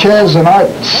Sanchez and Art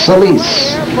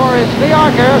Solis.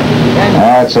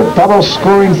 It's a double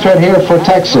scoring threat here for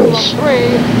Texas.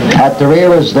 At the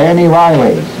rear is Danny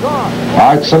Riley.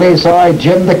 Art Solis, all right,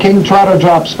 Jim the King Trotter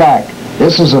drops back.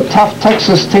 This is a tough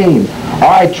Texas team. All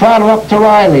right, Trotter up to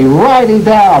Riley. Riley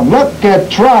down. Look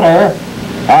at Trotter.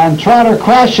 And Trotter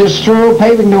crashes through,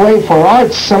 paving the way for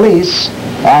Art Solis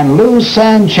and Lou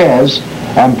Sanchez.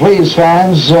 And please,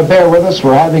 fans, bear with us.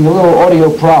 We're having a little audio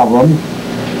problem.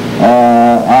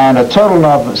 And a total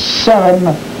of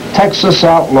 7 Texas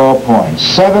Outlaw points.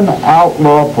 7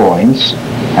 Outlaw points.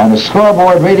 And the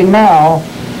scoreboard reading now,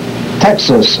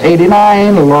 Texas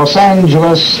 89, Los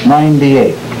Angeles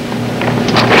 98.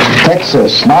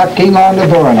 Texas knocking on the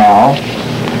door now.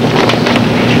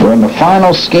 We're in the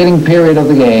final skating period of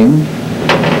the game.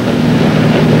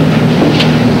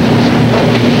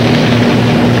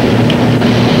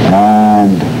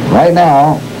 And right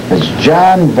now, it's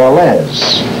John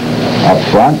Velez up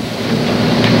front.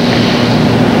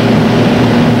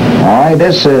 All right,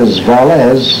 this is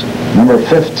Velez, number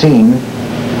 15.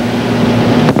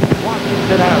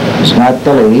 It's not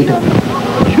the lead.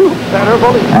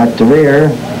 At the rear,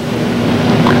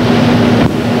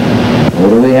 what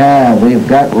do we have? We've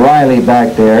got Riley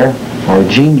back there, or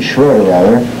Gene Schroeder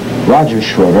rather, Roger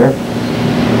Schroeder.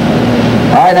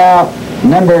 All right, now,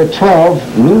 number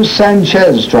 12, Lou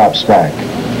Sanchez drops back.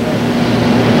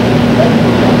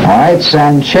 All right,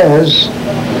 Sanchez,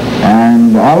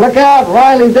 and look out,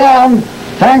 Riley down,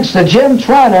 thanks to Jim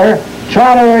Trotter.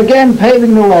 Trotter again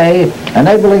paving the way,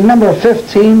 enabling number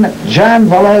 15, John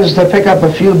Velez, to pick up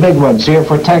a few big ones here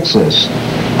for Texas.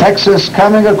 Texas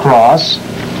coming across,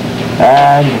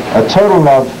 and a total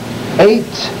of 8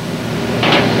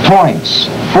 points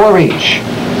for each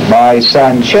by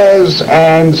Sanchez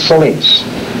and Solis.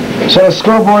 So the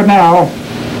scoreboard now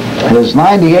is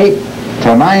 98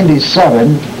 to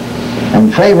 97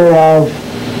 in favor of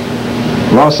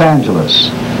Los Angeles.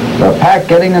 The pack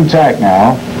getting intact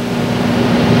now.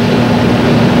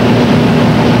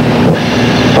 The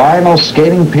final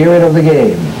skating period of the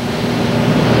game.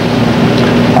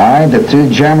 All right, the 2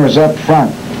 jammers up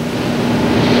front.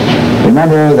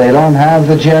 Remember, they don't have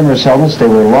the jammers helmets. They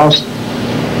were lost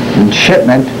in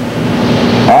shipment.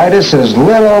 All right, this is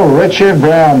Little Richard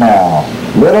Brown now.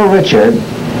 Little Richard,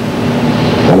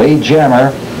 the lead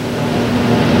jammer.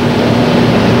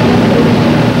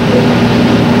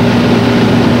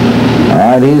 All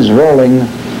right, he's rolling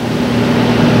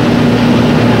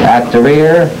at the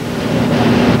rear.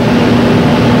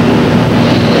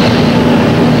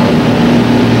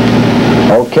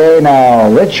 Okay, now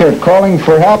Richard calling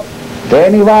for help.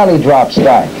 Danny Riley drops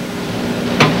back.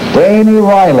 Danny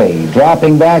Riley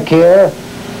dropping back here.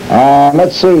 And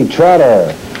let's see,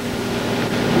 Trotter.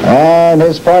 And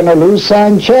his partner, Lou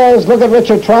Sanchez. Look at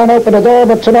Richard trying to open the door,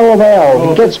 but to no avail.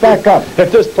 He gets back up.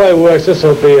 If this play works, this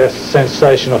will be a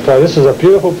sensational play. This is a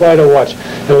beautiful play to watch.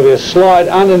 There will be a slide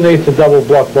underneath the double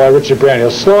block by Richard Brown. He'll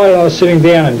slide on sitting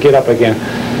down and get up again.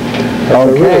 That's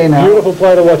a really beautiful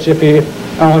play to watch.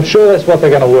 I'm sure that's what they're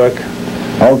going to work.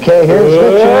 Okay, here's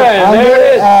Richard. And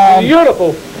there it is.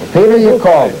 Beautiful. Peter, you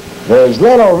called it. There's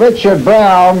little Richard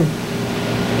Brown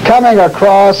coming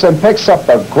across and picks up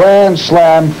a grand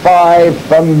slam, 5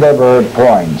 Thunderbird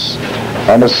points.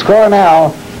 And the score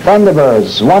now,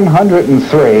 Thunderbirds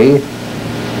 103,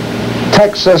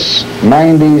 Texas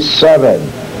 97.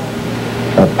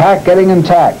 The pack getting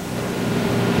intact.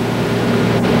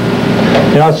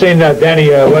 You know, I've seen Danny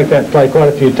work that play quite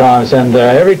a few times, and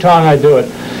every time I do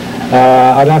it,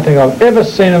 I don't think I've ever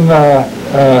seen him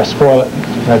spoil it.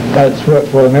 That's worked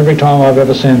for him every time I've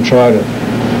ever seen him try it.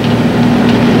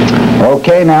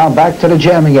 Okay, now back to the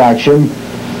jamming action.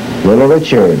 Little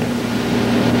Richard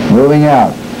moving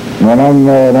out. Went on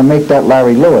to make that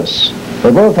Larry Lewis. They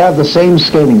both have the same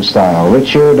skating style,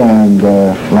 Richard and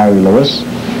Larry Lewis.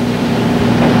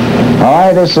 All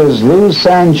right, this is Lou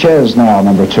Sanchez now,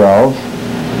 number 12.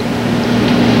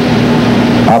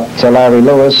 Up to Larry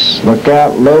Lewis. Look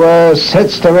out, Lewis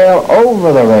hits the rail,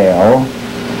 over the rail.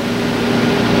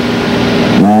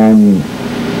 And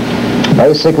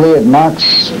basically it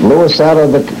knocks Lewis out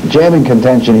of the jamming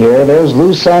contention here. There's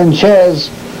Lou Sanchez.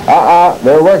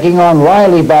 They're working on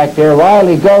Riley back there.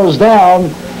 Riley goes down.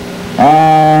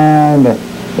 And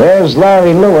there's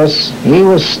Larry Lewis. He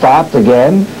was stopped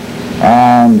again.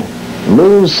 And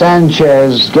Lou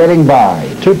Sanchez getting by.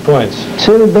 2 points.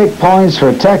 2 big points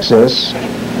for Texas.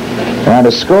 And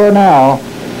the score now,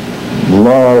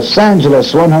 Los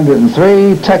Angeles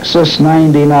 103, Texas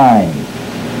 99.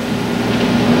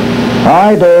 All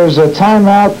right, there's a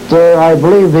timeout, I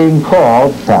believe, being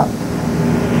called.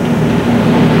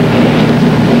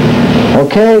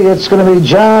 Okay, it's going to be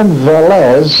John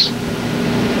Velez,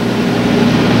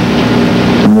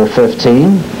 number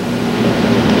 15.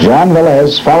 John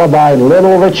Velez, followed by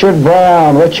little Richard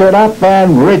Brown. Richard up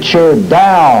and Richard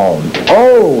down.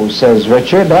 Oh, says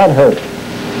Richard, that hurt.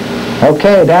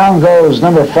 Okay, down goes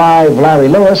number 5, Larry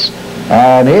Lewis.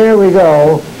 And here we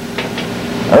go,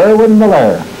 Erwin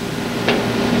Miller.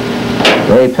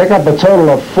 They pick up a total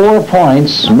of 4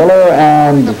 points. Miller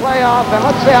and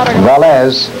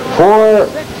Velez,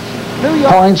 4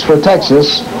 points for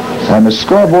Texas. And the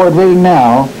scoreboard reading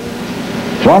now,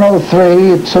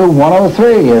 103 to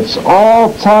 103. It's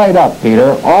all tied up,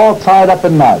 Peter. All tied up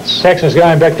in knots. Texas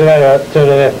going back to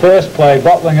their first play,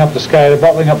 bottling up the skater.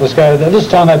 This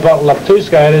time they bottled up 2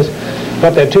 skaters,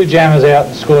 got their 2 jammers out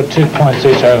and scored 2 points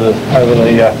each over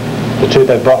the 2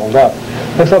 they bottled up.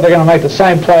 Looks like they're going to make the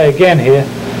same play again here.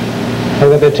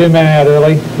 They've got their 2 men out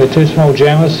early, their 2 small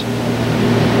jammers.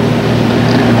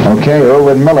 Okay,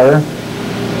 Erwin Miller,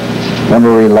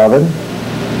 number 11.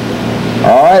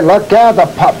 All right, look out, the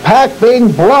pack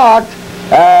being blocked,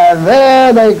 and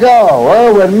there they go.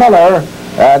 Erwin Miller,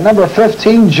 number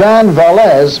 15, John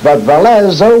Velez, but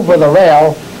Velez over the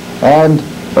rail, and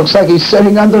looks like he's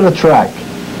sitting under the track.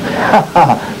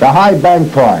 The high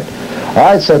bank part. All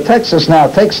right, so Texas now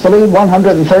takes the lead,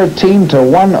 113 to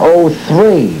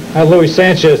 103. And Luis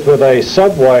Sanchez with a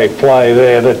subway play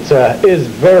there that is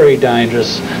very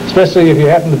dangerous, especially if you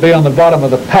happen to be on the bottom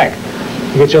of the pack.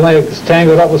 You get your legs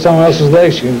tangled up with someone else's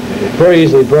legs, you can very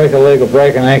easily break a leg or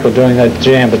break an ankle doing that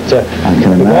jam. But the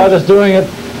guy that's doing it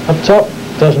up top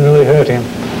doesn't really hurt him.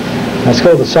 And it's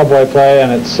called the subway play,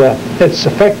 and it's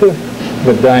effective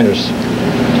but dangerous.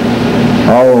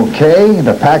 Okay,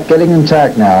 the pack getting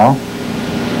intact now.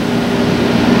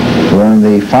 We're in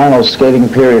the final skating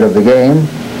period of the game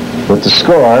with the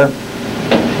score,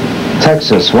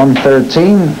 Texas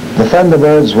 113, the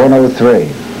Thunderbirds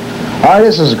 103. All right,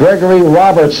 this is Gregory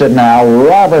Robertson now.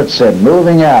 Robertson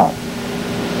moving out.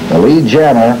 The lead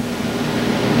jammer.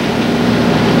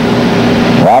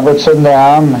 Robertson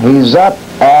down. He's up.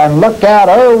 And look out,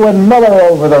 Erwin Miller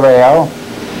over the rail.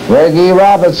 Reggie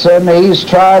Robertson, he's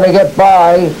trying to get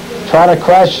by. Trying to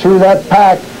crash through that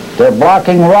pack. They're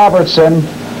blocking Robertson.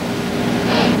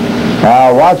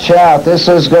 Now, watch out. This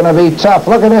is going to be tough.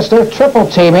 Look at this. They're triple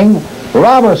teaming.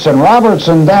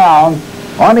 Robertson down.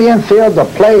 On the infield, the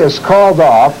play is called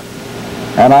off,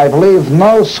 and I believe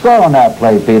no score on that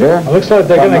play, Peter. It looks like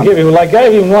they're going to give him, they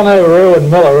gave him one over Erwin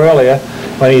Miller earlier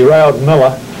when he railed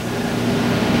Miller.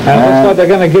 And it looks like they're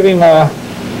going to give him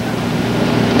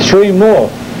 3 more.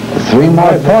 3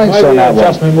 more points on that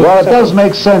one. Well, it does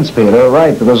make sense, Peter,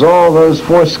 right, because all those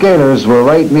 4 skaters were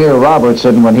right near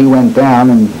Robertson when he went down,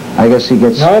 and I guess he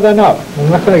gets... No, they're not. I'm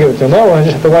not going to give it to him. No, I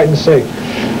just have to wait and see.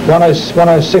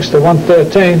 106 to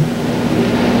 113.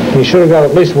 He should have got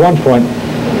at least 1 point.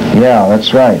 Yeah,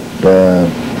 that's right.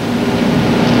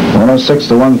 106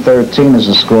 to 113 is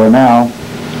the score now.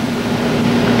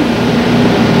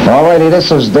 Alrighty,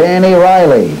 this is Danny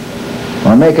Riley.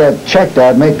 I'll make that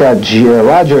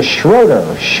Roger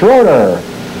Schroeder. Schroeder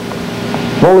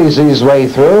bullies his way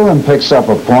through and picks up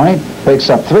a point, picks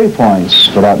up 3 points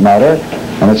for that matter,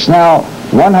 and it's now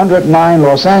 109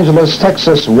 Los Angeles,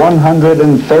 Texas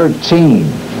 113.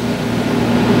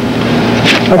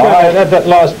 Okay, that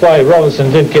last play,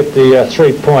 Robertson did get the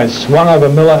 3 points. 1 over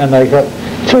Miller, and they got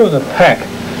 2 in the pack.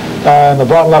 And the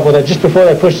bottle up with it just before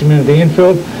they pushed him into the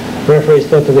infield. Referees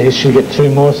thought that he should get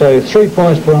 2 more, so 3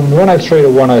 points from 103 to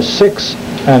 106,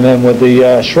 and then with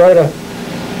the Schroeder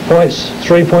points,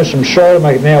 3 points from Schroeder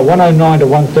make it now 109 to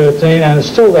 113, and it's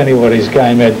still anybody's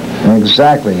game, Ed.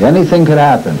 Exactly, anything could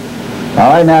happen.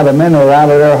 All right, now the men are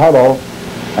out of their huddle,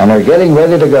 and they're getting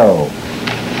ready to go.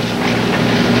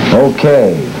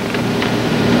 Okay.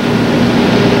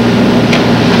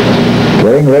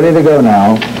 Getting ready to go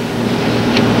now.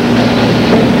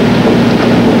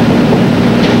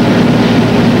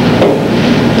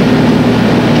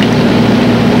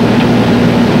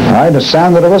 All right, the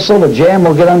sound of the whistle, the jam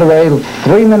will get underway.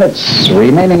 3 minutes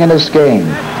remaining in this game.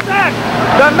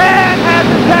 The man has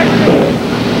the technique.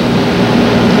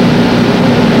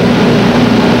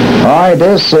 All right,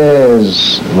 this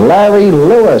is Larry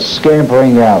Lewis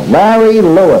scampering out. Larry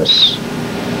Lewis.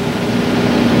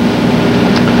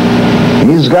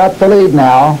 He's got the lead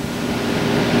now.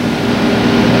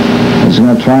 He's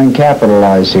going to try and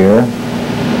capitalize here.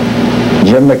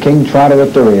 Jim the King Trotter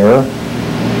at the rear.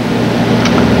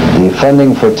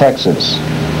 Defending for Texas.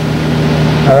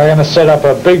 They're going to set up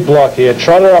a big block here.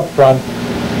 Trotter up front.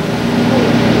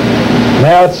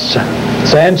 Now it's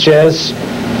Sanchez.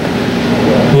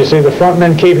 You see the front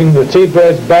men keeping the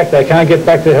T-Birds back. They can't get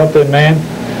back to help their man.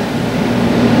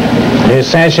 Here's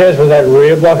Sanchez with that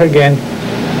rear block again.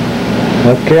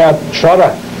 Look out,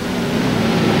 Trotter.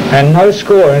 And no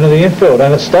score into the infield.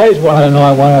 And it stays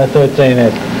 109, 113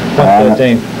 at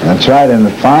 113. That's right, and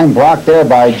a fine block there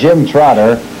by Jim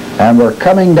Trotter. And we're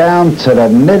coming down to the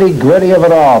nitty-gritty of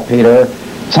it all, Peter.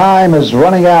 Time is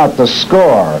running out. The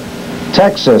score,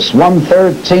 Texas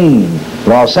 113,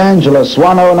 Los Angeles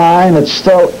 109. It's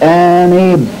still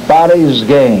anybody's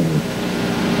game.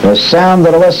 The sound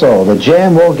of the whistle, the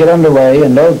jam will get underway,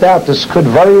 and no doubt this could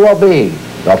very well be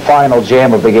the final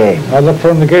jam of the game. I look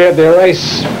for him to get out their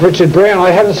ace, Richard Brown.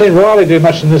 I haven't seen Riley do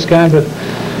much in this game, but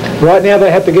right now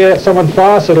they have to get out someone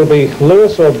fast. It'll be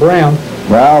Lewis or Brown.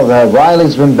 Well,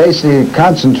 Riley's been basically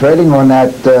concentrating on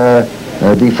that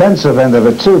defensive end of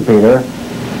it too, Peter.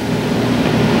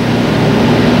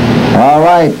 All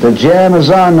right, the jam is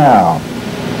on now.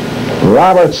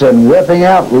 Robertson whipping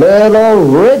out Little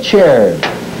Richard.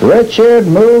 Richard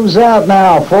moves out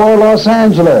now for Los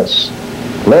Angeles.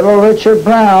 Little Richard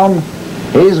Brown,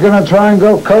 he's going to try and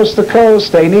go coast to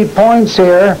coast. They need points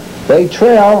here. They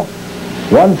trail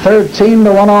 113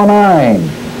 to 109.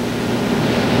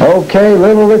 Okay,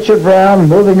 Little Richard Brown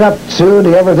moving up to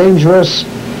the ever-dangerous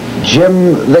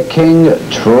Jim the King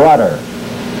Trotter.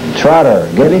 Trotter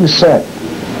getting set,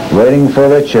 waiting for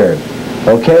Richard.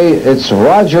 Okay, it's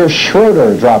Roger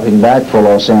Schroeder dropping back for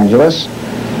Los Angeles.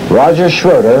 Roger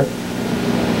Schroeder.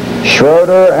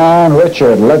 Schroeder and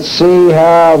Richard. Let's see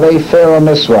how they fare on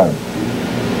this one.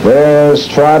 There's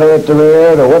Trotter at the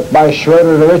rear, the whip by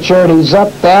Schroeder to Richard. He's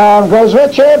up, down goes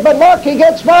Richard, but look, he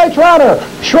gets by Trotter.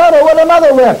 Schroeder with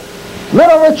another whip.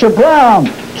 Little Richard Brown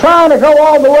trying to go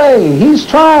all the way. He's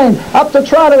trying up to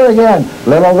Trotter again.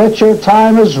 Little Richard,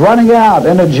 time is running out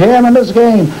in a jam in this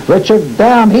game. Richard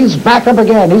down, he's back up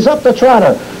again. He's up to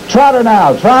Trotter. Trotter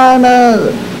now trying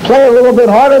to play a little bit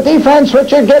harder defense.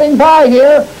 Richard getting by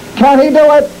here. Can he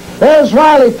do it? There's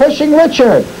Riley pushing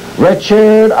Richard.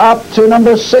 Richard up to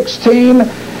number 16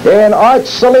 in Art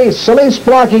Solis. Solis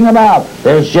blocking him out.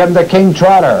 There's Jim the King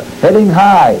Trotter hitting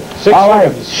high. 6 All right,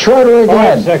 seconds. Schroeder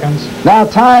again. 5 seconds. Now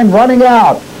time running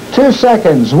out. 2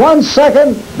 seconds. 1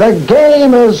 second. The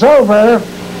game is over.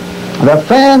 The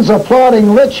fans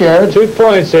applauding Richard. 2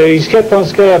 points there. He's kept on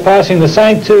passing the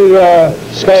same 2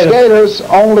 skaters.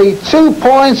 Only 2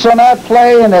 points on that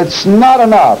play, and it's not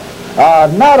enough.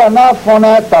 Not enough on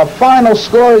that. The final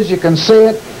score, as you can see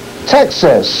it,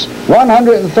 Texas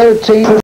 113.